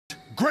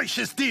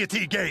gracious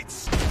deity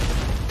gates!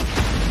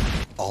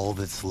 All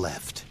that's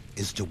left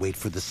is to wait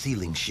for the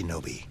ceiling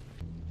shinobi.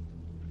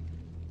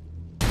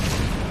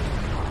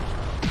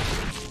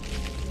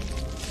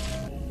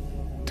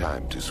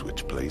 Time to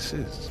switch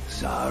places.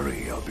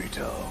 Sorry,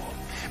 Obito,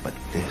 but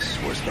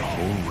this was the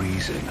whole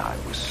reason I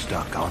was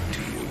stuck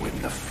onto you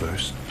in the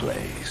first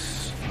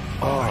place.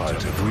 Art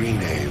of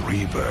Rine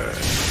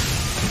Rebirth.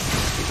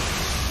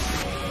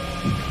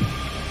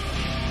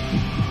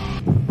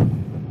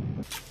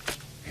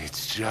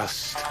 It's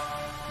just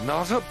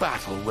not a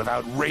battle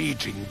without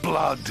raging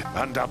blood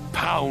and a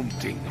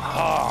pounding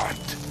heart.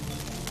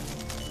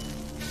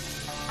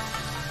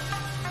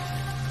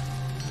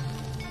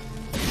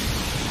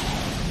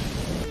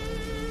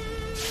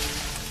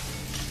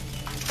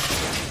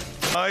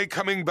 My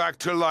coming back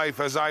to life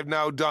as I've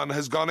now done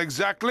has gone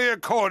exactly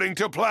according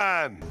to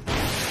plan.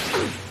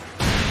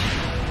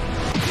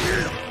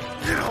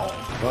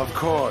 Of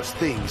course,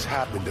 things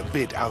happened a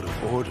bit out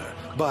of order,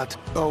 but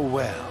oh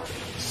well.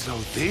 So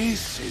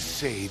this is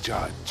Sage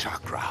Art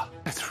Chakra.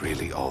 That's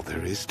really all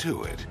there is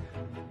to it.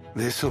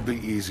 This'll be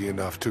easy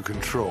enough to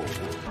control.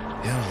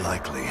 He'll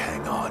likely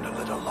hang on a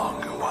little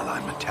longer while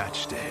I'm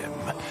attached to him.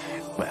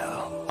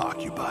 Well,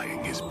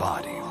 occupying his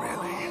body,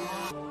 really.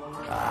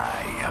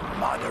 I am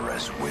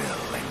Madara's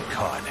will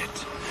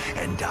incarnate,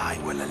 and I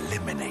will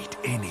eliminate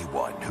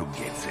anyone who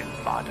gets in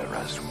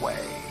Madara's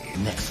way.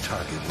 Next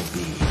target will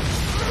be...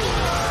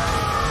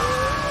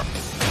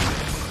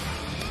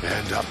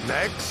 And up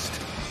next,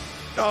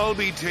 I'll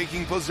be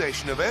taking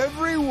possession of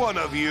every one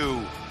of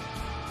you,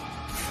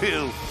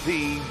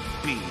 filthy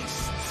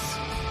beasts.